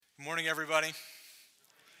Good morning, everybody.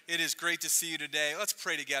 It is great to see you today. Let's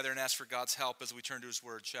pray together and ask for God's help as we turn to His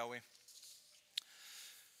Word, shall we?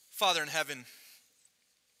 Father in heaven,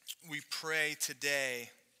 we pray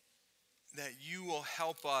today that you will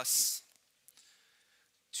help us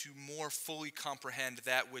to more fully comprehend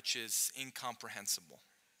that which is incomprehensible.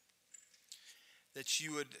 That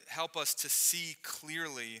you would help us to see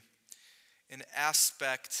clearly an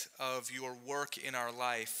aspect of your work in our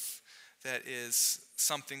life that is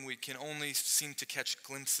something we can only seem to catch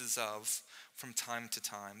glimpses of from time to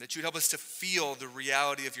time. That you'd help us to feel the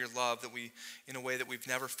reality of your love in a way that we've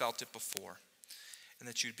never felt it before. And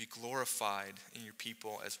that you'd be glorified in your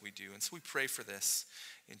people as we do. And so we pray for this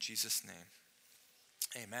in Jesus'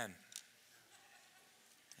 name. Amen.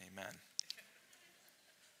 Amen.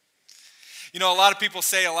 You know, a lot of people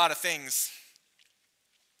say a lot of things.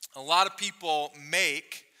 A lot of people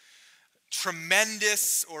make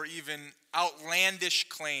tremendous or even outlandish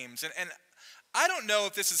claims. And I don't know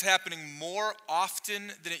if this is happening more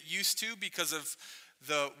often than it used to because of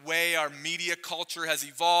the way our media culture has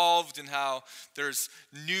evolved and how there's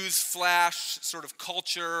news flash sort of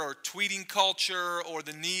culture or tweeting culture or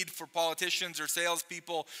the need for politicians or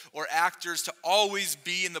salespeople or actors to always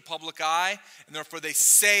be in the public eye, and therefore they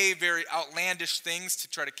say very outlandish things to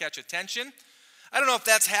try to catch attention. I don't know if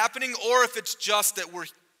that's happening or if it's just that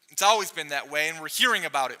it's always been that way and we're hearing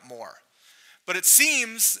about it more. But it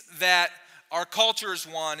seems that our culture is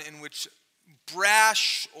one in which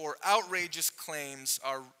brash or outrageous claims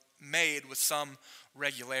are made with some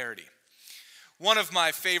regularity. One of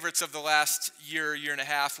my favorites of the last year and a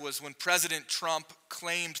half was when President Trump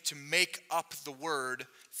claimed to make up the word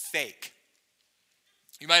fake.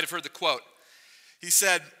 You might have heard the quote. He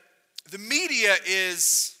said, "The media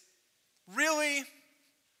is really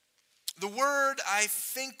the word I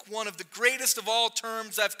think one of the greatest of all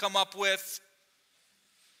terms I've come up with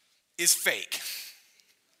is fake.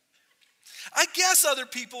 I guess other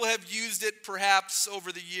people have used it perhaps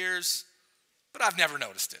over the years, but I've never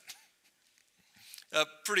noticed it." A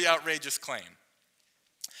pretty outrageous claim.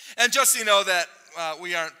 And just so you know that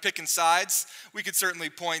we aren't picking sides, we could certainly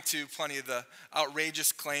point to plenty of the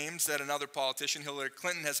outrageous claims that another politician, Hillary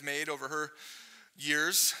Clinton, has made over her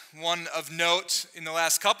years. One of note in the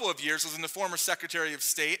last couple of years was when the former Secretary of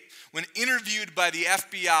State, when interviewed by the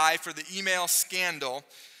FBI for the email scandal,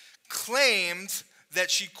 claimed that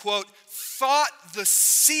she, quote, thought the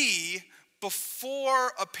C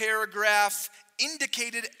before a paragraph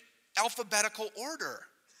indicated alphabetical order.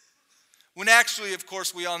 When actually, of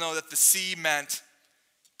course, we all know that the C meant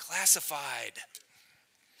classified.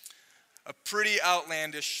 A pretty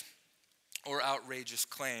outlandish or outrageous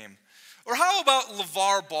claim. Or how about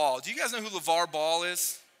LeVar Ball? Do you guys know who LeVar Ball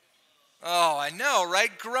is? Oh, I know,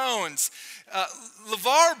 right? Groans.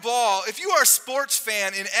 LeVar Ball, if you are a sports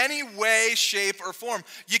fan in any way, shape, or form,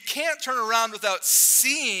 you can't turn around without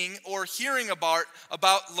seeing or hearing about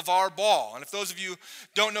LeVar Ball. And if those of you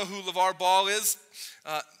don't know who LeVar Ball is,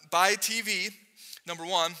 buy a TV, number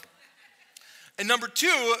one. And number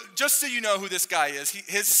two, just so you know who this guy is,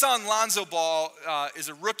 his son, Lonzo Ball, is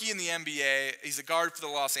a rookie in the NBA. He's a guard for the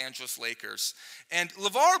Los Angeles Lakers. And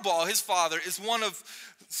LeVar Ball, his father, is one of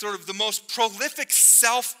sort of the most prolific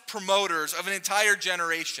self-promoters of an entire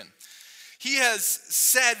generation. He has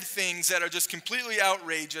said things that are just completely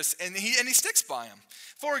outrageous, and he sticks by them.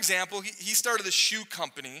 For example, he started a shoe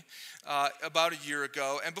company about a year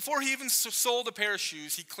ago, and before he even sold a pair of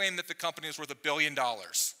shoes, he claimed that the company was worth $1 billion.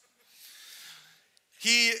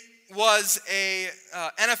 He was a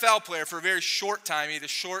NFL player for a very short time. He had a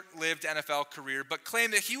short-lived NFL career, but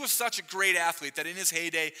claimed that he was such a great athlete that in his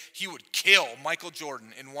heyday, he would kill Michael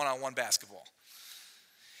Jordan in one-on-one basketball.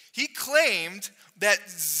 He claimed that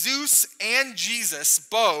Zeus and Jesus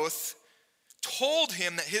both told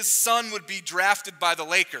him that his son would be drafted by the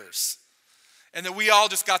Lakers, and that we all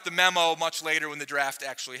just got the memo much later when the draft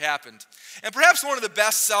actually happened. And perhaps one of the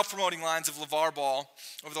best self-promoting lines of LeVar Ball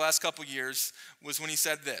over the last couple years was when he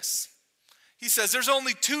said this. He says, "There's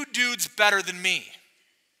only two dudes better than me,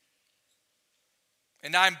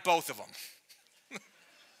 and I'm both of them."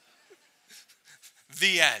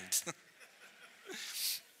 The end.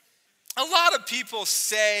 A lot of people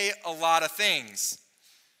say a lot of things.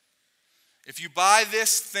 If you buy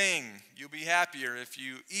this thing, you'll be happier. If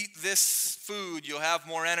you eat this food, you'll have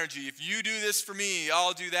more energy. If you do this for me,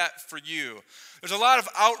 I'll do that for you. There's a lot of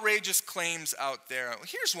outrageous claims out there.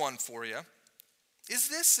 Here's one for you. Is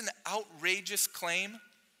this an outrageous claim?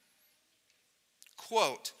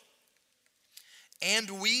 Quote,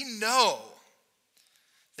 "And we know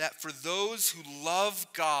that for those who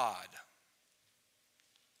love God,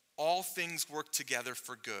 all things work together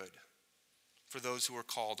for good, for those who are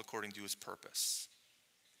called according to his purpose.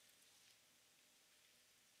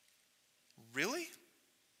 Really?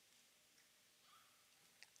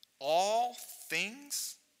 All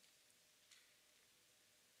things?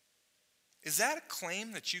 Is that a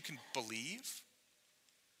claim that you can believe?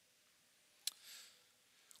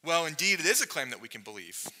 Well, indeed, it is a claim that we can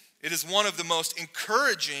believe. It is one of the most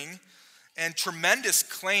encouraging and tremendous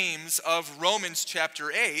claims of Romans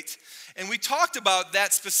chapter 8. And we talked about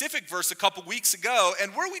that specific verse a couple weeks ago.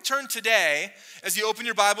 And where we turn today, as you open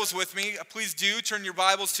your Bibles with me, please do turn your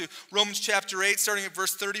Bibles to Romans chapter 8, starting at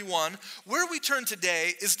verse 31. Where we turn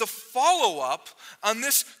today is the follow-up on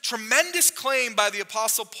this tremendous claim by the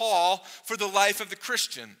Apostle Paul for the life of the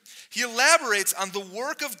Christian. He elaborates on the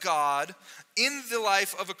work of God in the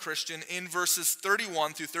life of a Christian in verses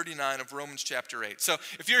 31 through 39 of Romans chapter 8. So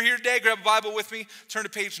if you're here today, grab a Bible with me, turn to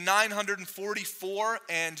page 944,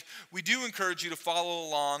 and we do encourage you to follow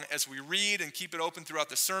along as we read and keep it open throughout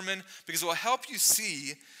the sermon, because it will help you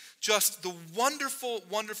see just the wonderful,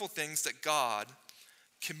 wonderful things that God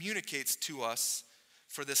communicates to us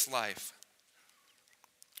for this life.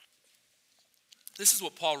 This is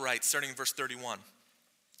what Paul writes, starting in verse 31.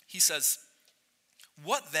 He says,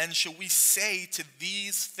 "What then shall we say to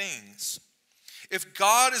these things? If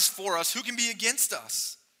God is for us, who can be against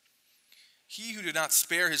us? He who did not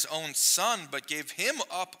spare his own son, but gave him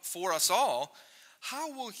up for us all, how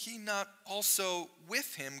will he not also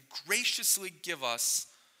with him graciously give us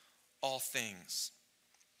all things?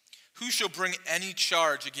 Who shall bring any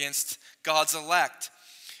charge against God's elect?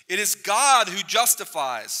 It is God who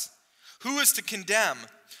justifies. Who is to condemn?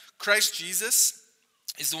 Christ Jesus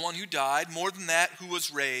is the one who died, more than that, who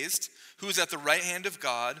was raised, who is at the right hand of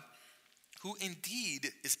God, who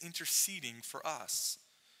indeed is interceding for us.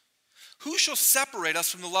 Who shall separate us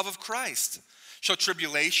from the love of Christ? Shall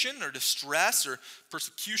tribulation or distress or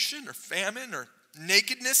persecution or famine or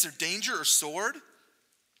nakedness or danger or sword?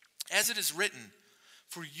 As it is written,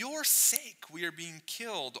 for your sake we are being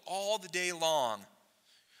killed all the day long.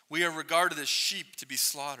 We are regarded as sheep to be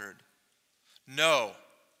slaughtered. No.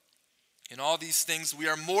 In all these things we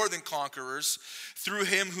are more than conquerors through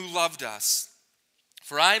him who loved us.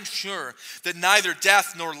 For I am sure that neither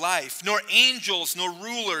death nor life, nor angels nor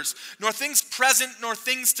rulers, nor things present nor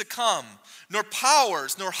things to come, nor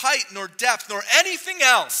powers, nor height, nor depth, nor anything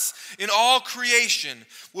else in all creation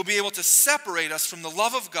will be able to separate us from the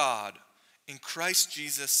love of God in Christ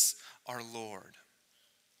Jesus our Lord."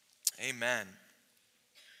 Amen.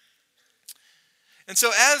 And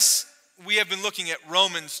so as we have been looking at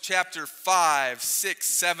Romans chapter 5, 6,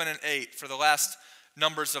 7, and 8 for the last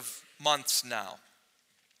numbers of months now,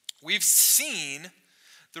 we've seen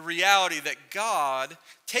the reality that God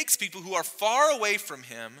takes people who are far away from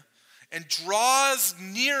him and draws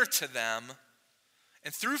near to them,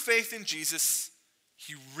 and through faith in Jesus,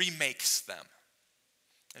 he remakes them.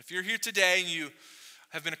 If you're here today and you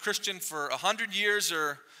have been a Christian for 100 years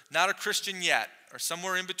or not a Christian yet, or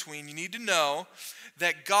somewhere in between, you need to know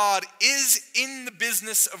that God is in the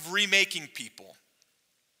business of remaking people.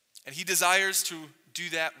 And he desires to do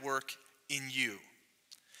that work in you.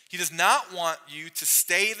 He does not want you to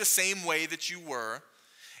stay the same way that you were.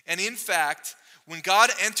 And in fact, when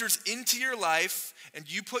God enters into your life and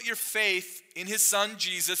you put your faith in his son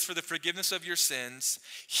Jesus for the forgiveness of your sins,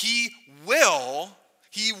 he will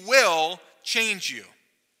change you.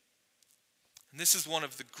 And this is one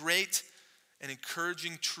of the great and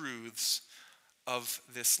encouraging truths of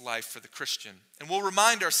this life for the Christian. And we'll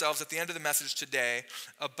remind ourselves at the end of the message today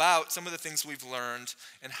about some of the things we've learned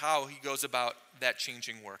and how he goes about that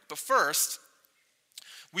changing work. But first,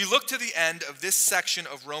 we look to the end of this section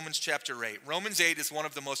of Romans chapter 8. Romans 8 is one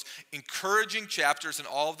of the most encouraging chapters in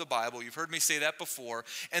all of the Bible. You've heard me say that before.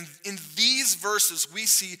 And in these verses, we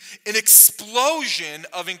see an explosion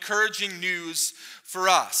of encouraging news for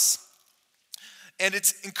us. And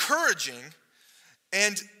it's encouraging,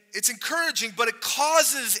 but it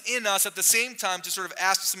causes in us at the same time to sort of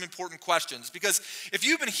ask some important questions. Because if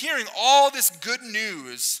you've been hearing all this good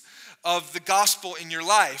news of the gospel in your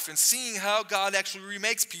life and seeing how God actually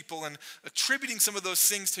remakes people and attributing some of those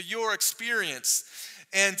things to your experience,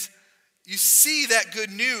 and you see that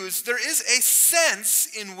good news, there is a sense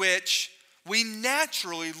in which we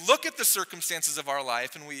naturally look at the circumstances of our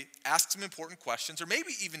life and we ask some important questions, or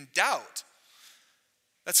maybe even doubt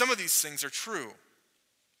that some of these things are true.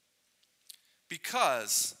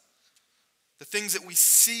 Because the things that we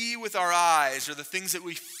see with our eyes, or the things that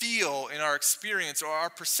we feel in our experience, or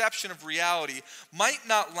our perception of reality might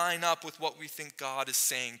not line up with what we think God is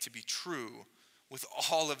saying to be true with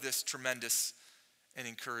all of this tremendous and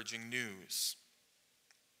encouraging news.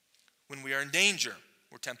 When we are in danger,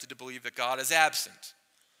 we're tempted to believe that God is absent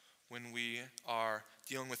when we are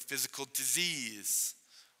dealing with physical disease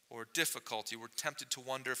or difficulty. We're tempted to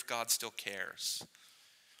wonder if God still cares.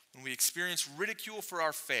 When we experience ridicule for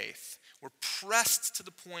our faith, we're pressed to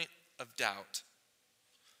the point of doubt.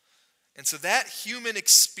 And so that human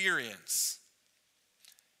experience,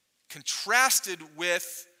 contrasted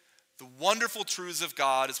with the wonderful truths of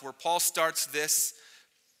God, is where Paul starts this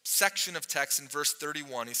section of text in verse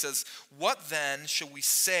 31. He says, "What then shall we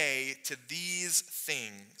say to these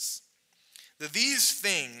things?" These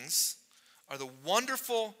things are the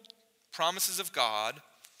wonderful promises of God,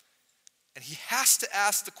 and he has to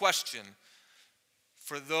ask the question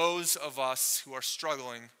for those of us who are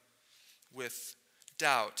struggling with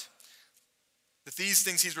doubt. That these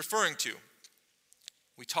things he's referring to.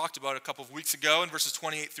 We talked about it a couple of weeks ago in verses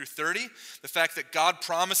 28 through 30, the fact that God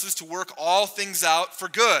promises to work all things out for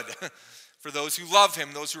good for those who love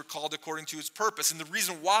him, those who are called according to his purpose. And the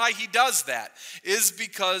reason why he does that is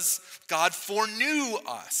because God foreknew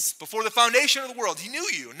us before the foundation of the world. He knew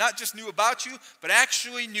you, not just knew about you, but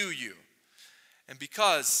actually knew you. And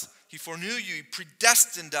because he foreknew you, he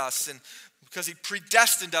predestined us, and because he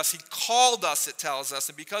predestined us, he called us, it tells us.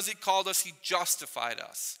 And because he called us, he justified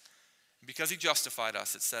us. And because he justified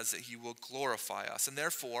us, it says that he will glorify us. And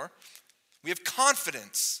therefore, we have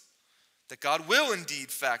confidence that God will indeed, in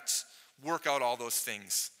fact, work out all those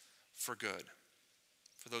things for good.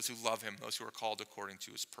 For those who love him, those who are called according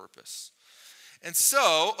to his purpose. And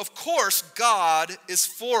so, of course, God is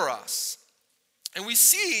for us. And we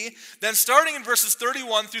see then, starting in verses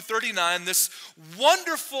 31 through 39, this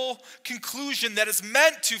wonderful conclusion that is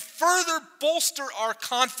meant to further bolster our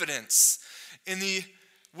confidence in the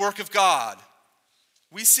work of God.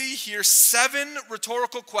 We see here 7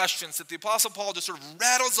 rhetorical questions that the Apostle Paul just sort of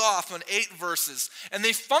rattles off in 8 verses, and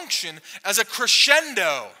they function as a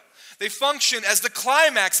crescendo. They function as the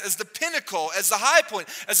climax, as the pinnacle, as the high point,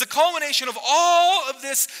 as the culmination of all of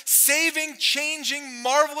this saving, changing,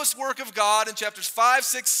 marvelous work of God in chapters 5,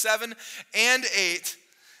 6, 7, and 8.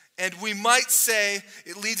 And we might say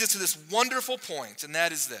it leads us to this wonderful point, and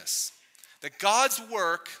that is this: that God's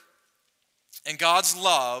work and God's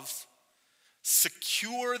love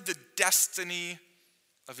secure the destiny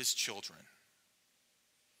of his children.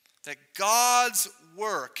 That God's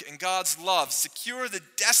work and God's love secure the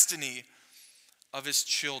destiny of his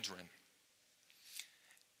children.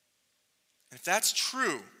 And if that's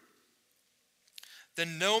true,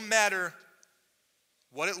 then no matter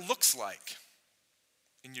what it looks like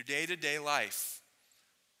in your day-to-day life,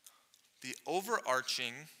 the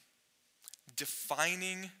overarching,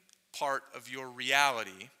 defining part of your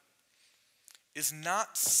reality is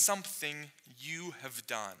not something you have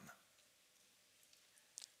done,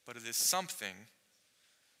 but it is something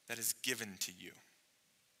that is given to you.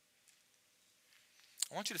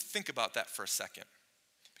 I want you to think about that for a second,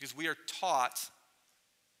 because we are taught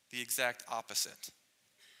the exact opposite.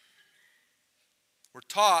 We're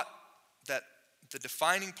taught that the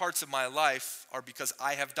defining parts of my life are because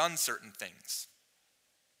I have done certain things,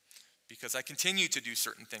 because I continue to do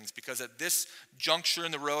certain things, because at this juncture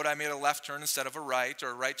in the road I made a left turn instead of a right, or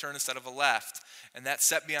a right turn instead of a left, and that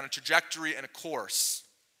set me on a trajectory and a course.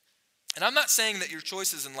 And I'm not saying that your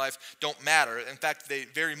choices in life don't matter. In fact, they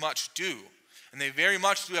very much do. And they very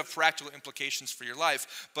much do have practical implications for your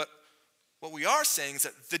life. But what we are saying is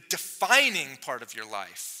that the defining part of your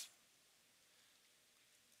life,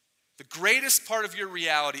 the greatest part of your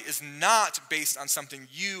reality, is not based on something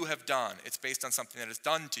you have done. It's based on something that is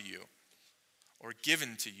done to you or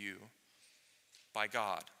given to you by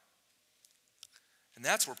God. And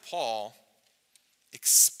that's where Paul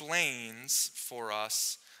explains for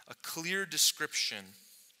us a clear description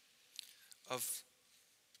of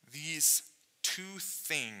these 2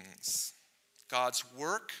 things: God's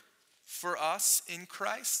work for us in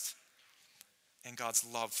Christ and God's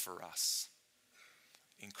love for us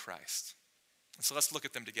in Christ. And so let's look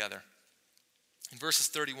at them together. In verses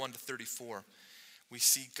 31 to 34, we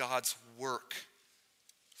see God's work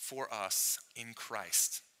for us in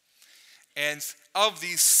Christ. And of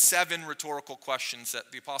these 7 rhetorical questions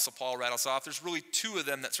that the Apostle Paul rattles off, there's really 2 of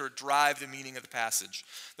them that sort of drive the meaning of the passage.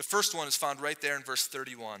 The first one is found right there in verse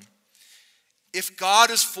 31. If God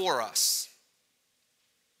is for us,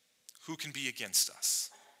 who can be against us?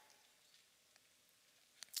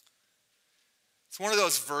 It's one of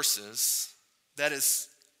those verses that is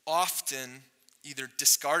often either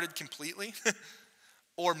discarded completely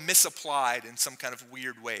or misapplied in some kind of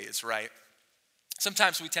weird ways, right?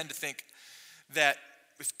 Sometimes we tend to think that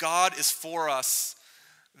if God is for us,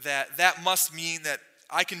 that must mean that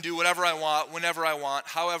I can do whatever I want, whenever I want,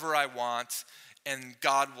 however I want, and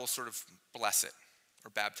God will sort of bless it,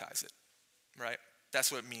 or baptize it, right?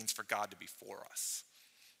 That's what it means for God to be for us.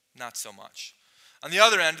 Not so much. On the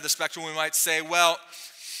other end of the spectrum, we might say, well,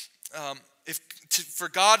 for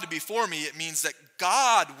God to be for me, it means that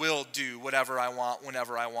God will do whatever I want,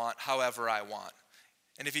 whenever I want, however I want.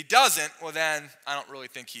 And if he doesn't, well then, I don't really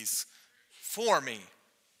think he's for me.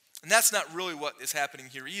 And that's not really what is happening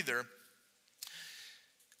here either.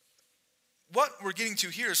 What we're getting to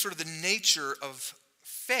here is sort of the nature of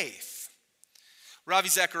faith. Ravi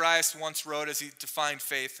Zacharias once wrote, as he defined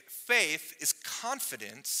faith, faith is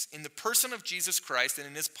confidence in the person of Jesus Christ and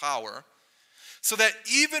in his power, so that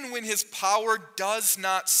even when his power does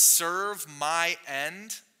not serve my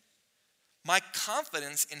end, my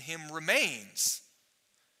confidence in him remains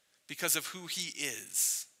because of who he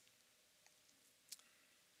is.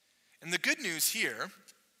 And the good news here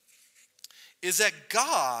is that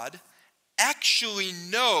God actually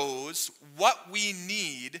knows what we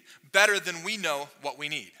need better than we know what we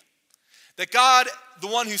need. That God, the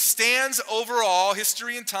one who stands over all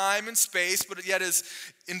history and time and space, but yet is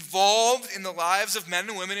involved in the lives of men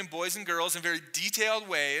and women and boys and girls in very detailed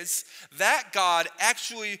ways, that God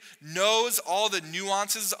actually knows all the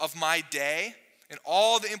nuances of my day and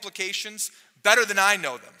all the implications better than I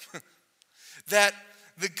know them. That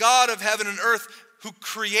the God of heaven and earth who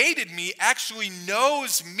created me actually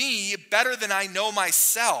knows me better than I know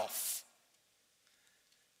myself.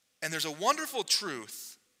 And there's a wonderful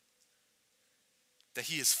truth that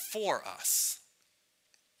he is for us.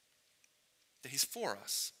 That he's for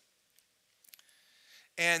us.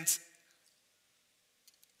 And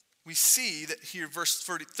we see that here, verse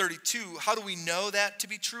 32, how do we know that to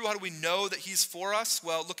be true? How do we know that he's for us?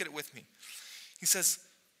 Well, look at it with me. He says,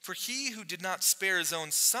 "For he who did not spare his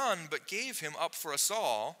own son, but gave him up for us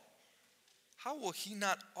all, how will he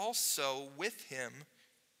not also with him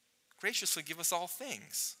graciously give us all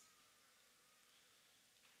things?"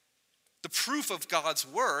 The proof of God's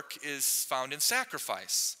work is found in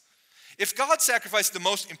sacrifice. If God sacrificed the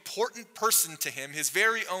most important person to him, his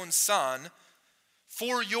very own son,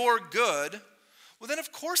 for your good, well then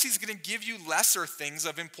of course he's going to give you lesser things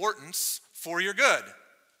of importance for your good.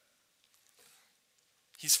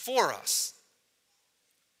 He's for us.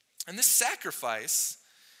 And this sacrifice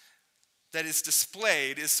that is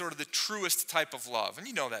displayed is sort of the truest type of love. And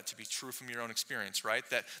you know that to be true from your own experience, right?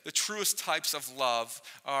 That the truest types of love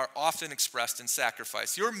are often expressed in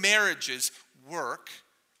sacrifice. Your marriages work,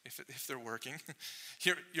 if they're working,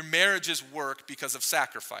 your marriages work because of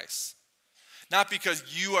sacrifice. Not because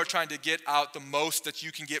you are trying to get out the most that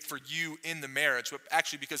you can get for you in the marriage, but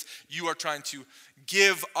actually because you are trying to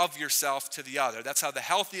give of yourself to the other. That's how the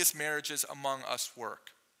healthiest marriages among us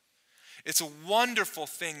work. It's a wonderful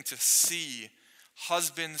thing to see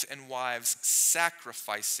husbands and wives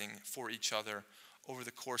sacrificing for each other over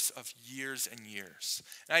the course of years and years.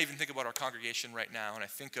 And I even think about our congregation right now, and I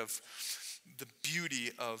think of the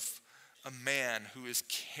beauty of a man who is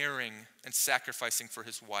caring and sacrificing for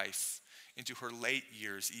his wife into her late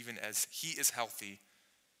years, even as he is healthy,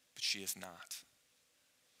 but she is not.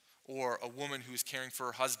 Or a woman who is caring for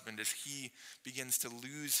her husband as he begins to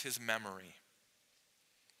lose his memory,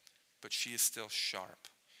 but she is still sharp.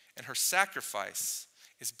 And her sacrifice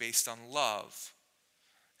is based on love,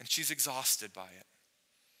 and she's exhausted by it.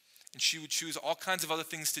 And she would choose all kinds of other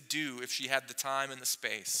things to do if she had the time and the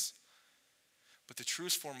space. But the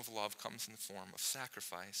truest form of love comes in the form of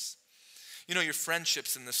sacrifice. You know, your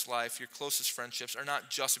friendships in this life, your closest friendships, are not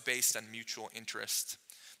just based on mutual interest.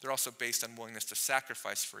 They're also based on willingness to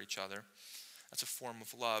sacrifice for each other. That's a form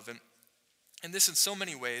of love. And this in so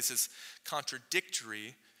many ways is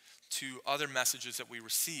contradictory to other messages that we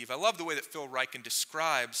receive. I love the way that Phil Ryken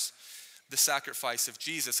describes the sacrifice of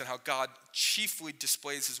Jesus and how God chiefly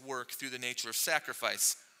displays his work through the nature of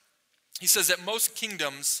sacrifice. He says that most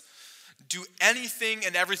kingdoms do anything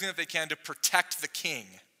and everything that they can to protect the king.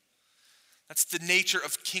 That's the nature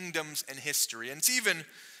of kingdoms and history. And it's even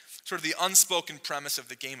sort of the unspoken premise of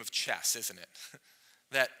the game of chess, isn't it?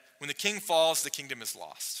 That when the king falls, the kingdom is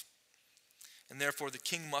lost. And therefore, the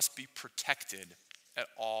king must be protected at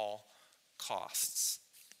all costs.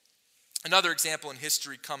 Another example in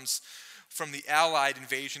history comes from the Allied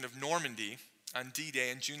invasion of Normandy on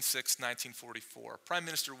D-Day on June 6, 1944. Prime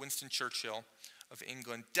Minister Winston Churchill of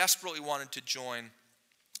England desperately wanted to join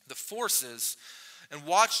the forces and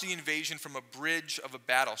watch the invasion from a bridge of a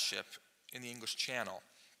battleship in the English Channel.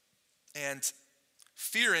 And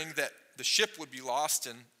fearing that the ship would be lost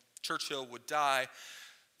and Churchill would die,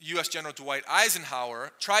 U.S. General Dwight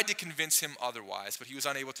Eisenhower tried to convince him otherwise, but he was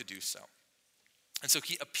unable to do so. And so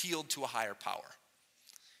he appealed to a higher power.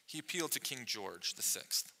 He appealed to King George VI.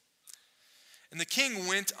 And the king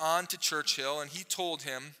went on to Churchill, and he told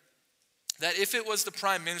him that if it was the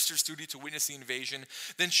prime minister's duty to witness the invasion,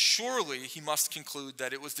 then surely he must conclude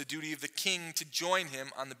that it was the duty of the king to join him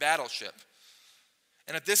on the battleship.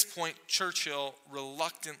 And at this point, Churchill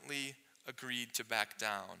reluctantly agreed to back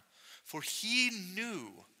down, for he knew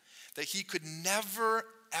that he could never,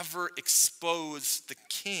 ever expose the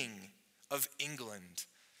king of England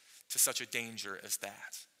to such a danger as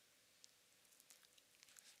that.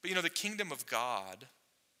 But the kingdom of God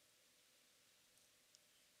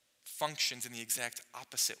functions in the exact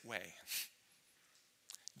opposite way.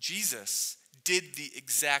 Jesus did the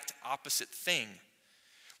exact opposite thing.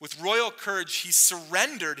 With royal courage, he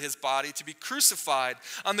surrendered his body to be crucified.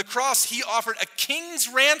 On the cross, he offered a king's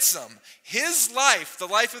ransom, his life, the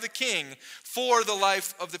life of the king, for the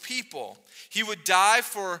life of the people. He would die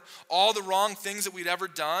for all the wrong things that we'd ever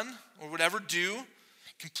done or would ever do,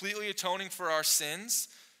 completely atoning for our sins.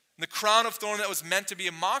 And the crown of thorn that was meant to be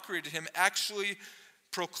a mockery to him actually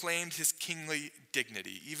proclaimed his kingly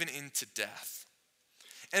dignity, even into death.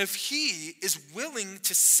 And if he is willing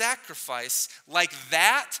to sacrifice like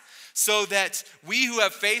that so that we who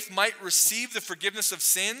have faith might receive the forgiveness of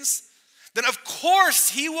sins, then of course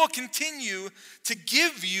he will continue to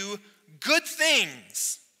give you good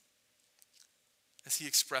things as he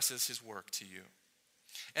expresses his work to you.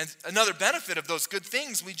 And another benefit of those good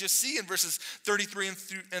things we just see in verses 33 and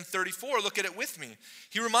 34. Look at it with me.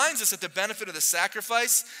 He reminds us that the benefit of the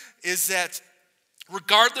sacrifice is that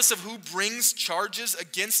regardless of who brings charges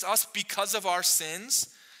against us because of our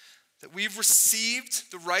sins, that we've received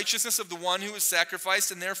the righteousness of the one who was sacrificed,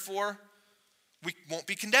 and therefore we won't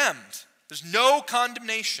be condemned. There's no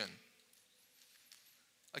condemnation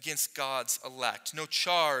against God's elect, no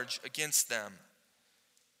charge against them.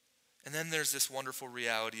 And then there's this wonderful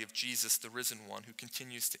reality of Jesus, the risen one, who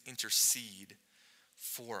continues to intercede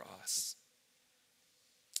for us.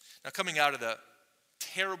 Now, coming out of the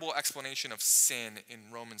terrible explanation of sin in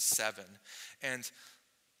Romans 7, and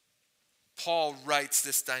Paul writes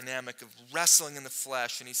this dynamic of wrestling in the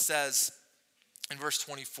flesh, and he says in verse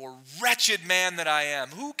 24, "Wretched man that I am,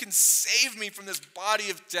 who can save me from this body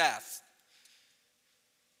of death?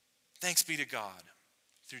 Thanks be to God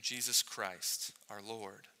through Jesus Christ our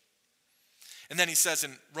Lord." And then he says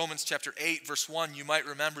in Romans chapter 8, verse 1, you might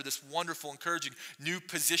remember this wonderful, encouraging new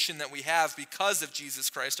position that we have because of Jesus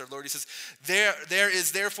Christ our Lord. He says, there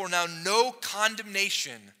is therefore now no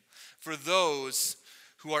condemnation for those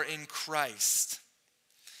who are in Christ.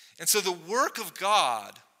 And so the work of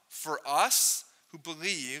God for us who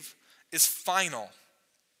believe is final.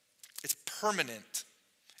 It's permanent.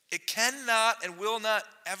 It cannot and will not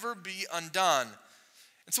ever be undone.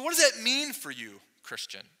 And so what does that mean for you,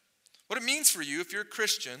 Christian? What it means for you, if you're a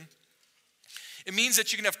Christian, it means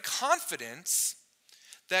that you can have confidence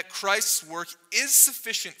that Christ's work is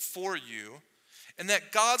sufficient for you and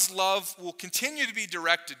that God's love will continue to be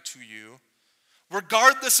directed to you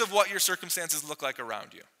regardless of what your circumstances look like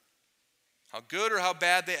around you, how good or how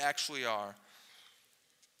bad they actually are.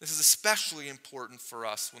 This is especially important for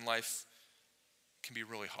us when life can be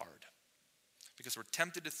really hard because we're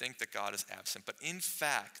tempted to think that God is absent. But in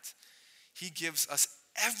fact, he gives us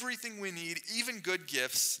everything we need, even good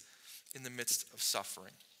gifts, in the midst of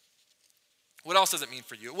suffering. What else does it mean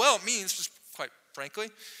for you? Well, it means, just quite frankly,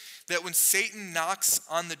 that when Satan knocks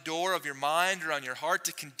on the door of your mind or on your heart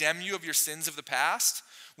to condemn you of your sins of the past,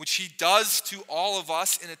 which he does to all of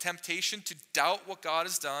us in a temptation to doubt what God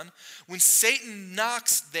has done, when Satan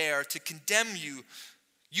knocks there to condemn you,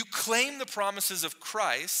 you claim the promises of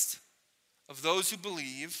Christ, of those who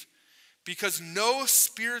believe, because no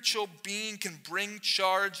spiritual being can bring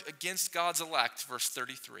charge against God's elect, verse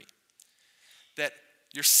 33. That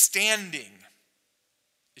your standing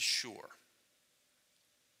is sure.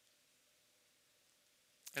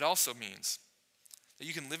 It also means that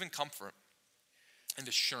you can live in comfort and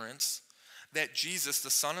assurance that Jesus,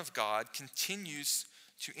 the Son of God, continues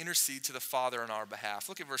to intercede to the Father on our behalf.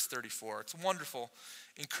 Look at verse 34. It's a wonderful,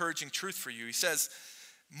 encouraging truth for you. He says,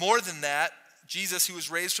 more than that, Jesus, who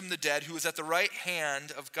was raised from the dead, who is at the right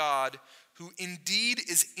hand of God, who indeed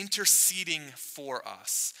is interceding for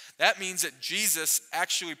us. That means that Jesus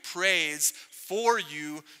actually prays for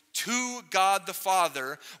you to God the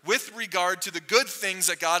Father with regard to the good things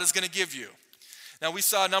that God is going to give you. Now, we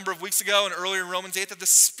saw a number of weeks ago and earlier in Romans 8 that the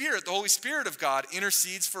Spirit, the Holy Spirit of God,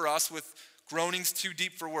 intercedes for us with groanings too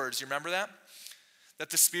deep for words. You remember that? That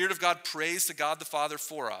the Spirit of God prays to God the Father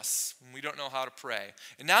for us when we don't know how to pray.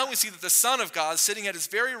 And now we see that the Son of God, sitting at his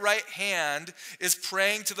very right hand, is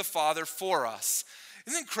praying to the Father for us.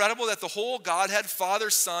 Isn't it incredible that the whole Godhead, Father,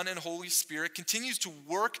 Son, and Holy Spirit continues to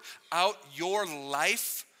work out your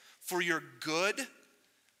life for your good,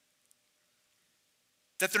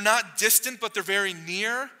 that they're not distant, but they're very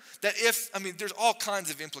near. That there's all kinds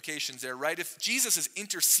of implications there, right? If Jesus is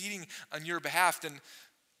interceding on your behalf, then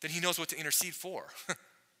he knows what to intercede for.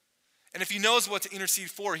 And if he knows what to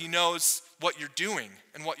intercede for, he knows what you're doing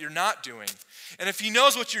and what you're not doing. And if he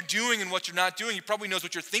knows what you're doing and what you're not doing, he probably knows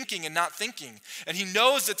what you're thinking and not thinking. And he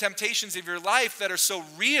knows the temptations of your life that are so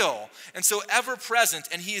real and so ever present.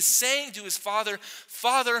 And he is saying to his Father,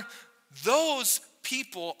 Father, those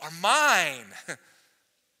people are mine.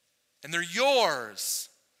 And they're yours.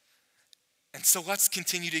 And so let's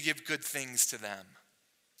continue to give good things to them.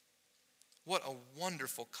 What a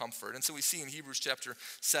wonderful comfort. And so we see in Hebrews chapter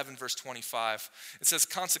 7, verse 25, it says,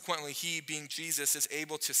 consequently, he, being Jesus, is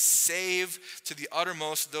able to save to the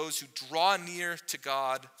uttermost those who draw near to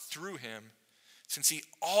God through him, since he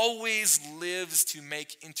always lives to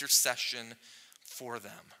make intercession for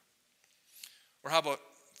them. Or how about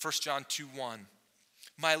 1 John 2:1?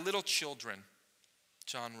 My little children,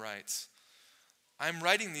 John writes, I'm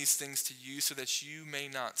writing these things to you so that you may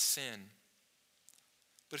not sin.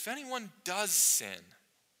 But if anyone does sin,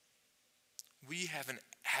 we have an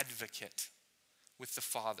advocate with the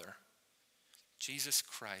Father, Jesus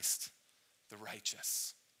Christ, the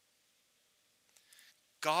righteous.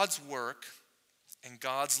 God's work and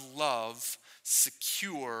God's love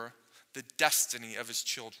secure the destiny of his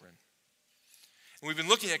children. And we've been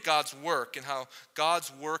looking at God's work and how God's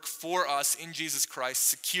work for us in Jesus Christ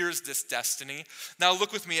secures this destiny. Now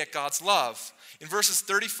look with me at God's love. In verses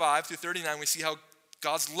 35 through 39, we see how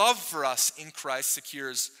God's love for us in Christ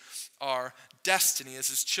secures our destiny as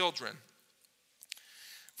his children.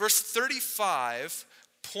 Verse 35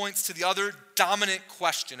 points to the other dominant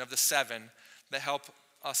question of the 7 that help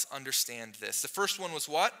us understand this. The first one was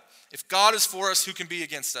what? If God is for us, who can be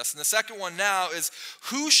against us? And the second one now is,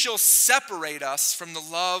 who shall separate us from the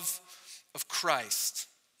love of Christ?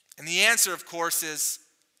 And the answer, of course, is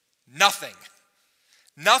nothing.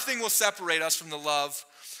 Nothing will separate us from the love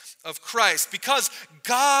of Christ, because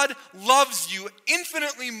God loves you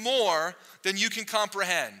infinitely more than you can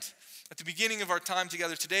comprehend. At the beginning of our time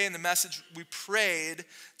together today in the message, we prayed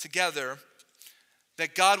together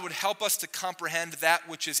that God would help us to comprehend that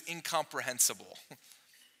which is incomprehensible.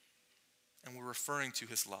 And we're referring to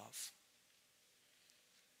his love.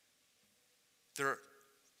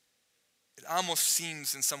 It almost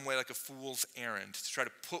seems in some way like a fool's errand to try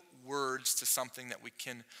to put words to something that we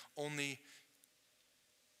can only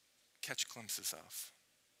catch glimpses of.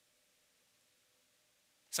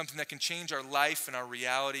 Something that can change our life and our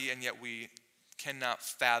reality, and yet we cannot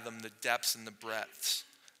fathom the depths and the breadths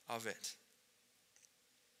of it.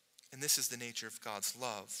 And this is the nature of God's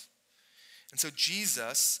love. And so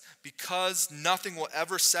Jesus, because nothing will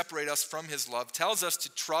ever separate us from his love, tells us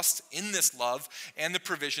to trust in this love and the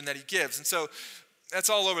provision that he gives. And so that's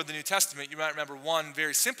all over the New Testament. You might remember one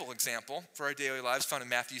very simple example for our daily lives found in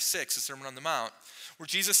Matthew 6, the Sermon on the Mount, where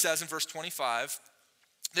Jesus says in verse 25,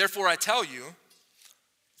 therefore I tell you,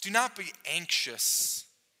 do not be anxious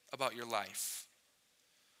about your life,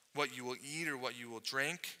 what you will eat or what you will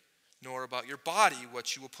drink, nor about your body,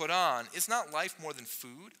 what you will put on. Is not life more than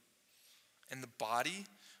food, and the body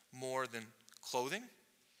more than clothing?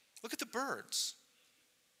 Look at the birds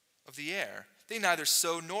of the air. They neither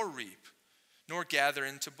sow nor reap, nor gather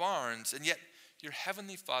into barns, and yet your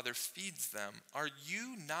heavenly Father feeds them. Are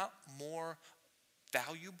you not more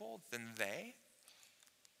valuable than they?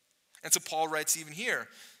 And so Paul writes even here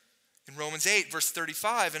in Romans 8, verse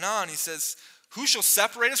 35 and on, he says, who shall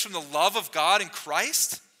separate us from the love of God in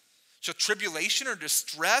Christ? Shall tribulation or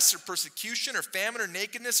distress or persecution or famine or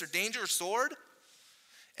nakedness or danger or sword?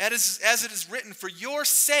 As it is written, for your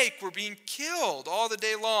sake we're being killed all the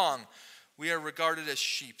day long. We are regarded as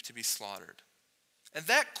sheep to be slaughtered. And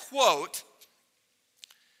that quote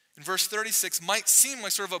in verse 36 might seem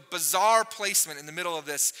like sort of a bizarre placement in the middle of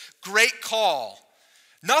this great call.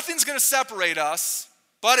 Nothing's going to separate us,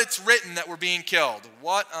 but it's written that we're being killed.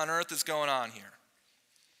 What on earth is going on here?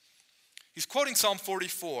 He's quoting Psalm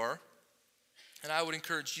 44, and I would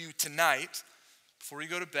encourage you tonight, before you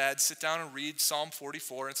go to bed, sit down and read Psalm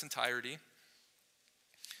 44 in its entirety.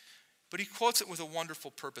 But he quotes it with a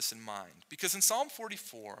wonderful purpose in mind, because in Psalm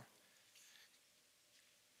 44,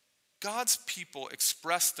 God's people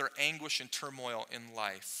express their anguish and turmoil in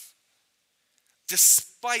life,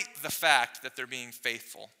 despite the fact that they're being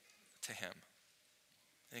faithful to him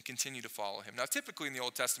and continue to follow him. Now, typically in the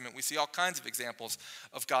Old Testament, we see all kinds of examples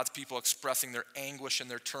of God's people expressing their anguish and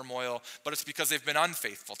their turmoil, but it's because they've been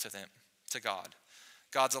unfaithful to God.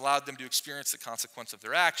 God's allowed them to experience the consequence of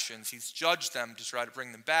their actions. He's judged them to try to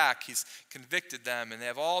bring them back. He's convicted them, and they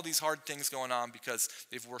have all these hard things going on because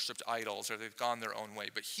they've worshiped idols or they've gone their own way.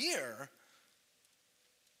 But here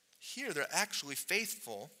they're actually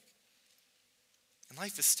faithful, and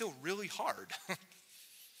life is still really hard.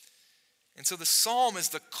 And so the psalm is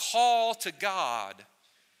the call to God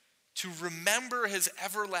to remember his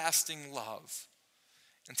everlasting love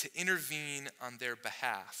and to intervene on their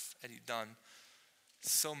behalf, as he'd done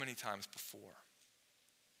so many times before.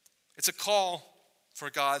 It's a call for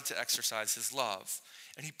God to exercise his love.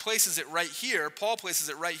 And he places it right here, Paul places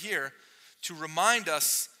it right here, to remind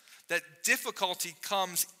us that difficulty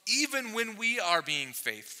comes even when we are being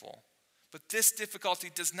faithful. But this difficulty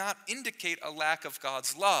does not indicate a lack of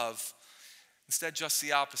God's love. Instead, just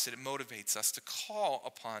the opposite. It motivates us to call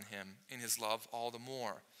upon him in his love all the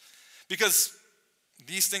more. Because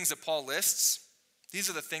these things that Paul lists, these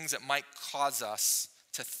are the things that might cause us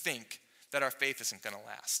to think that our faith isn't going to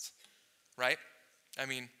last, right? I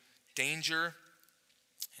mean, danger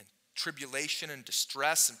and tribulation and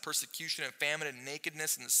distress and persecution and famine and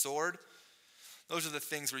nakedness and the sword. Those are the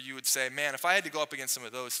things where you would say, man, if I had to go up against some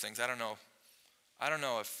of those things, I don't know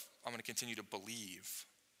if I'm going to continue to believe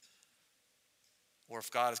or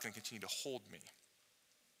if God is going to continue to hold me.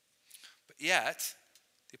 But yet,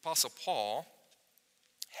 the Apostle Paul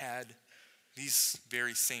had these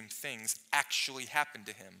very same things actually happen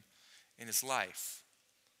to him in his life.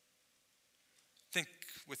 Think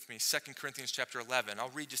with me, 2 Corinthians chapter 11. I'll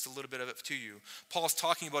read just a little bit of it to you. Paul's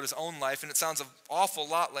talking about his own life, and it sounds an awful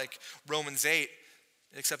lot like Romans 8,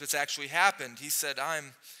 except it's actually happened. He said,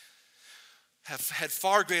 have had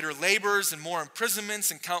far greater labors and more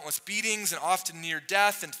imprisonments and countless beatings and often near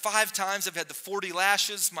death. And 5 times I've had the 40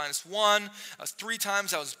 lashes minus 1. 3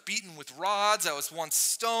 times I was beaten with rods. I was once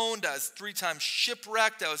stoned. I was 3 times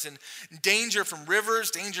shipwrecked. I was in danger from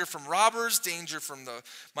rivers, danger from robbers, danger from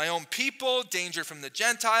my own people, danger from the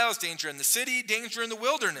Gentiles, danger in the city, danger in the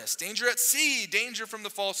wilderness, danger at sea, danger from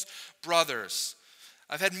the false brothers.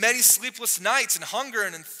 I've had many sleepless nights and hunger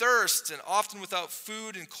and in thirst and often without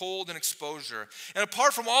food and cold and exposure. And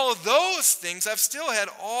apart from all of those things, I've still had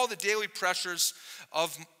all the daily pressures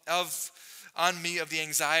on me of the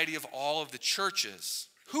anxiety of all of the churches.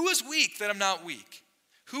 Who is weak that I'm not weak?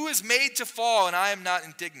 Who is made to fall and I am not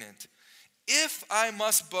indignant? If I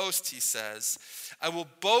must boast, he says, I will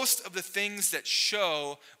boast of the things that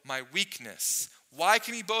show my weakness. Why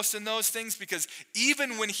can he boast in those things? Because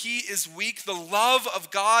even when he is weak, the love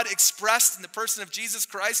of God expressed in the person of Jesus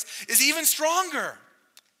Christ is even stronger.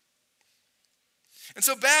 And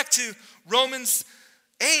so back to Romans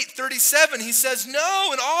 8:37, he says, no,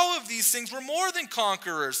 in all of these things we're more than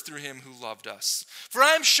conquerors through him who loved us. For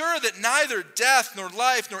I am sure that neither death, nor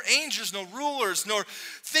life, nor angels, nor rulers, nor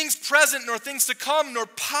things present, nor things to come, nor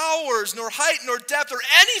powers, nor height, nor depth, or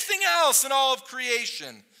anything else in all of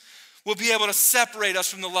creation will be able to separate us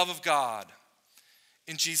from the love of God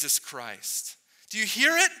in Jesus Christ. Do you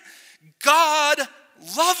hear it? God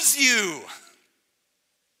loves you.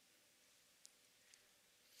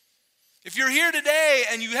 If you're here today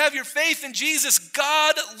and you have your faith in Jesus,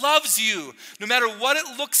 God loves you. No matter what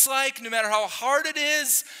it looks like, no matter how hard it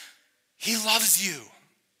is, he loves you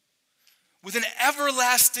with an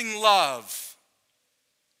everlasting love.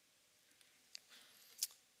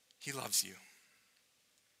 He loves you.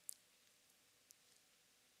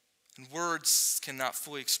 And words cannot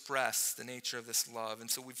fully express the nature of this love. And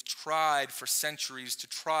so we've tried for centuries to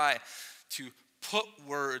try to put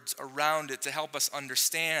words around it to help us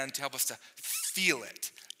understand, to help us to feel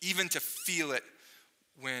it, even to feel it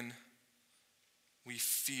when we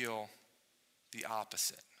feel the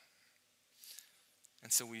opposite.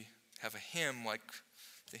 And so we have a hymn like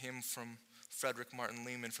the hymn from Frederick Martin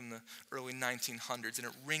Lehman from the early 1900s, and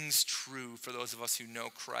it rings true for those of us who know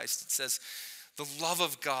Christ. It says, the love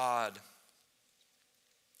of God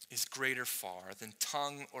is greater far than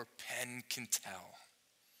tongue or pen can tell.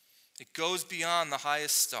 It goes beyond the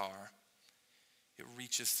highest star. It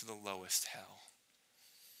reaches to the lowest hell.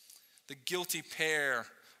 The guilty pair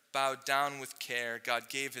bowed down with care. God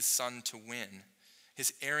gave his son to win.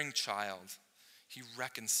 His erring child he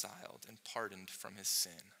reconciled and pardoned from his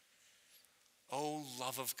sin. O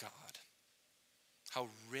love of God, how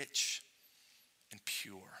rich and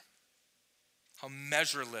pure, how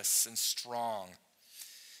measureless and strong.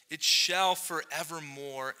 It shall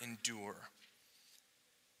forevermore endure.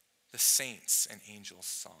 The saints and angels'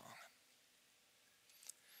 song.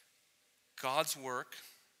 God's work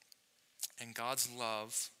and God's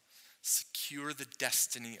love secure the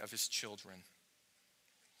destiny of his children.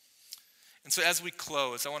 And so as we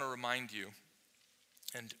close, I want to remind you,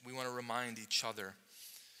 and we want to remind each other,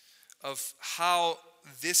 of how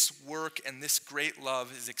this work and this great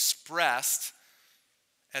love is expressed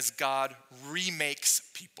as God remakes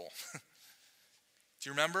people. Do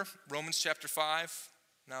you remember Romans chapter 5,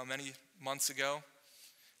 now many months ago?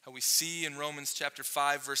 How we see in Romans chapter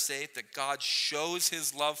 5, verse 8, that God shows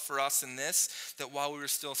his love for us in this, that while we were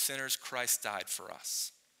still sinners, Christ died for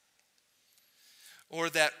us. Or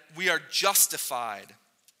that we are justified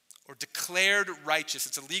or declared righteous.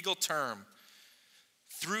 It's a legal term.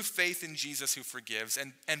 Through faith in Jesus who forgives.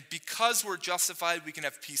 And because we're justified, we can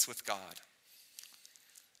have peace with God.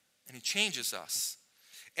 And he changes us.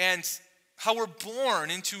 And how we're born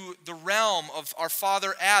into the realm of our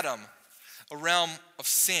father Adam, a realm of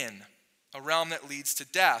sin, a realm that leads to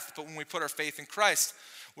death. But when we put our faith in Christ,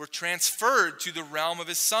 we're transferred to the realm of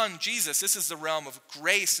his son, Jesus. This is the realm of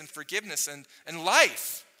grace and forgiveness and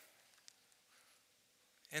life.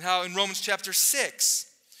 And how in Romans chapter 6,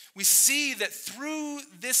 we see that through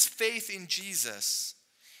this faith in Jesus,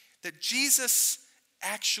 that Jesus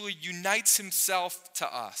actually unites himself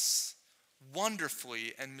to us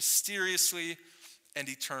wonderfully and mysteriously and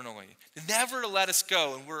eternally. Never to let us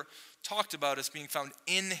go. And we're talked about as being found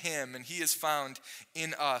in him, and he is found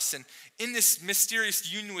in us. And in this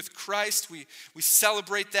mysterious union with Christ, we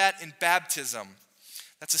celebrate that in baptism.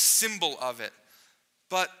 That's a symbol of it.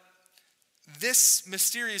 But this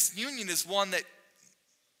mysterious union is one that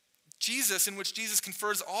in which Jesus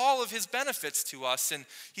confers all of his benefits to us, and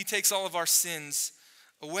he takes all of our sins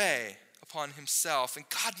away upon himself. And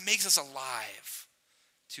God makes us alive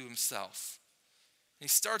to himself. And he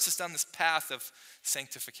starts us down this path of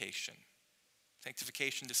sanctification.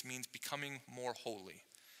 Sanctification just means becoming more holy.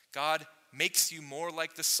 God makes you more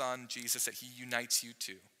like the Son, Jesus, that he unites you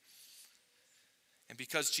to. And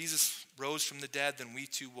because Jesus rose from the dead, then we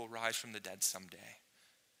too will rise from the dead someday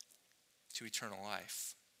to eternal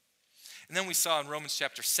life. And then we saw in Romans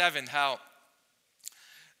chapter 7 how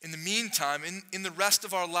in the meantime, in the rest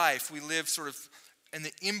of our life, we live sort of in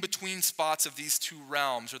the in-between spots of these two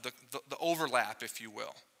realms, or the overlap, if you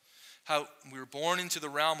will. How we were born into the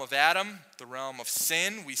realm of Adam, the realm of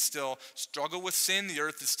sin. We still struggle with sin. The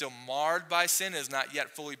earth is still marred by sin, has not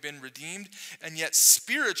yet fully been redeemed. And yet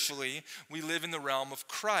spiritually, we live in the realm of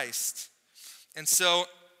Christ. And so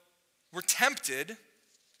we're tempted,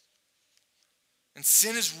 and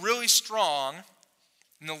sin is really strong,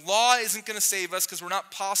 and the law isn't going to save us because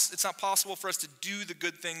it's not possible for us to do the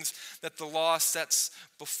good things that the law sets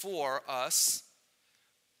before us.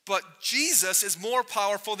 But Jesus is more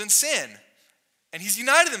powerful than sin, and he's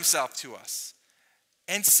united himself to us.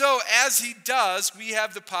 And so as he does, we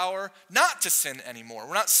have the power not to sin anymore.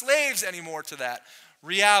 We're not slaves anymore to that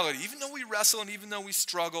reality. Even though we wrestle and even though we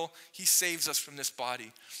struggle, he saves us from this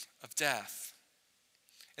body of death.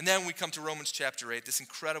 And then we come to Romans chapter 8, this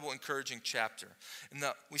incredible, encouraging chapter. And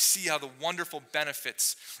we see how the wonderful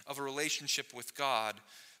benefits of a relationship with God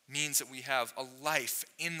means that we have a life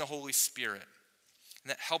in the Holy Spirit. And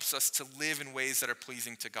that helps us to live in ways that are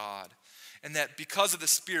pleasing to God. And that because of the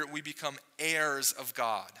Spirit, we become heirs of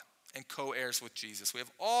God and co-heirs with Jesus. We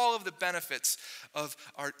have all of the benefits of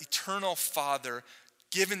our eternal Father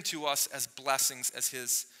given to us as blessings as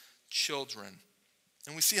his children.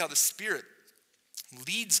 And we see how the Spirit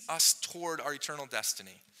leads us toward our eternal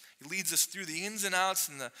destiny. He leads us through the ins and outs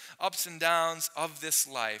and the ups and downs of this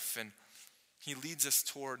life, and he leads us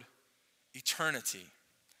toward eternity.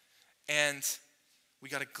 And we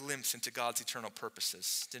got a glimpse into God's eternal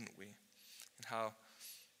purposes, didn't we? And how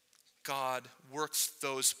God works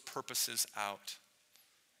those purposes out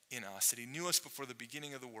in us, that he knew us before the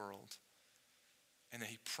beginning of the world, and that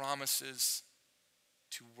he promises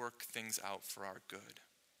to work things out for our good.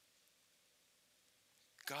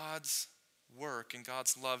 God's work and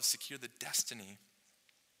God's love secure the destiny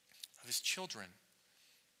of his children.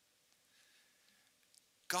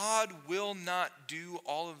 God will not do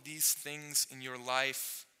all of these things in your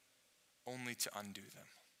life only to undo them.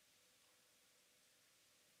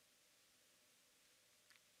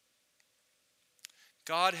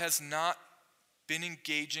 God has not been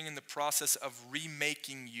engaging in the process of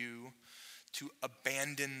remaking you to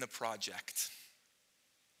abandon the project.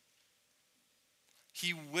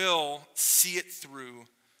 He will see it through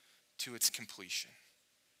to its completion.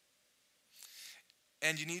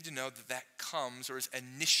 And you need to know that that comes or is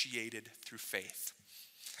initiated through faith.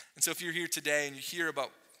 And so if you're here today and you hear about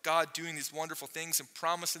God doing these wonderful things and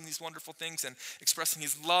promising these wonderful things and expressing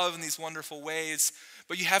his love in these wonderful ways,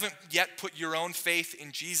 but you haven't yet put your own faith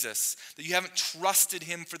in Jesus, that you haven't trusted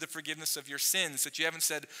him for the forgiveness of your sins, that you haven't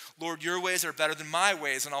said, Lord, your ways are better than my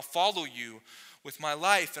ways and I'll follow you, with my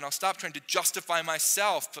life, and I'll stop trying to justify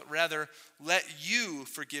myself, but rather let you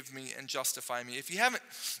forgive me and justify me. If you haven't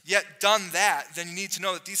yet done that, then you need to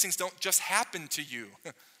know that these things don't just happen to you.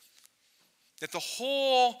 That the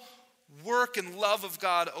whole work and love of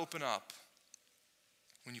God open up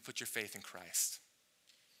when you put your faith in Christ.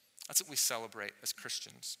 That's what we celebrate as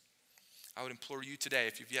Christians. I would implore you today,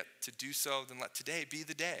 if you've yet to do so, then let today be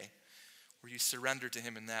the day where you surrender to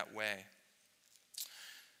him in that way.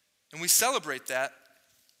 And we celebrate that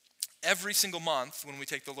every single month when we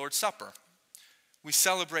take the Lord's Supper. We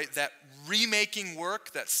celebrate that remaking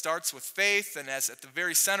work that starts with faith and as at the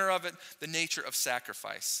very center of it, the nature of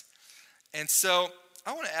sacrifice. And so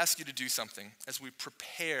I want to ask you to do something as we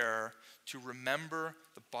prepare to remember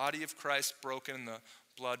the body of Christ broken and the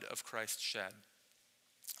blood of Christ shed.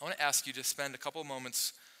 I want to ask you to spend a couple of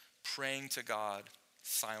moments praying to God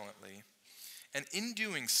silently. And in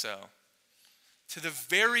doing so, to the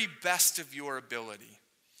very best of your ability,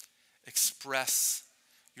 express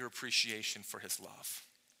your appreciation for his love.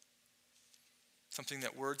 Something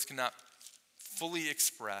that words cannot fully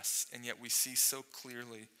express, and yet we see so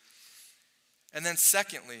clearly. And then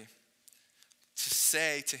secondly, to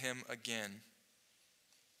say to him again,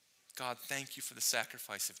 God, thank you for the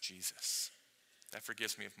sacrifice of Jesus that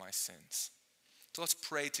forgives me of my sins. So let's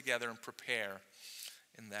pray together and prepare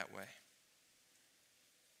in that way.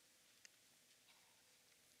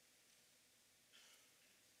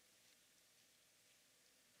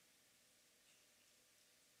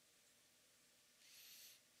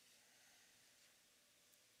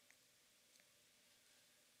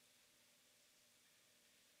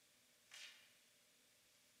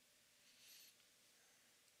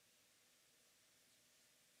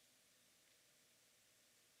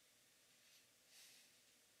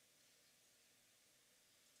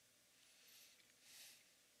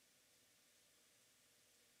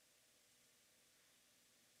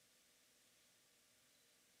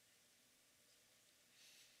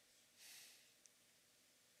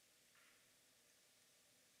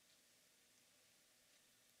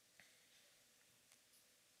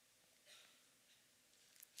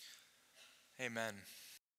 Amen.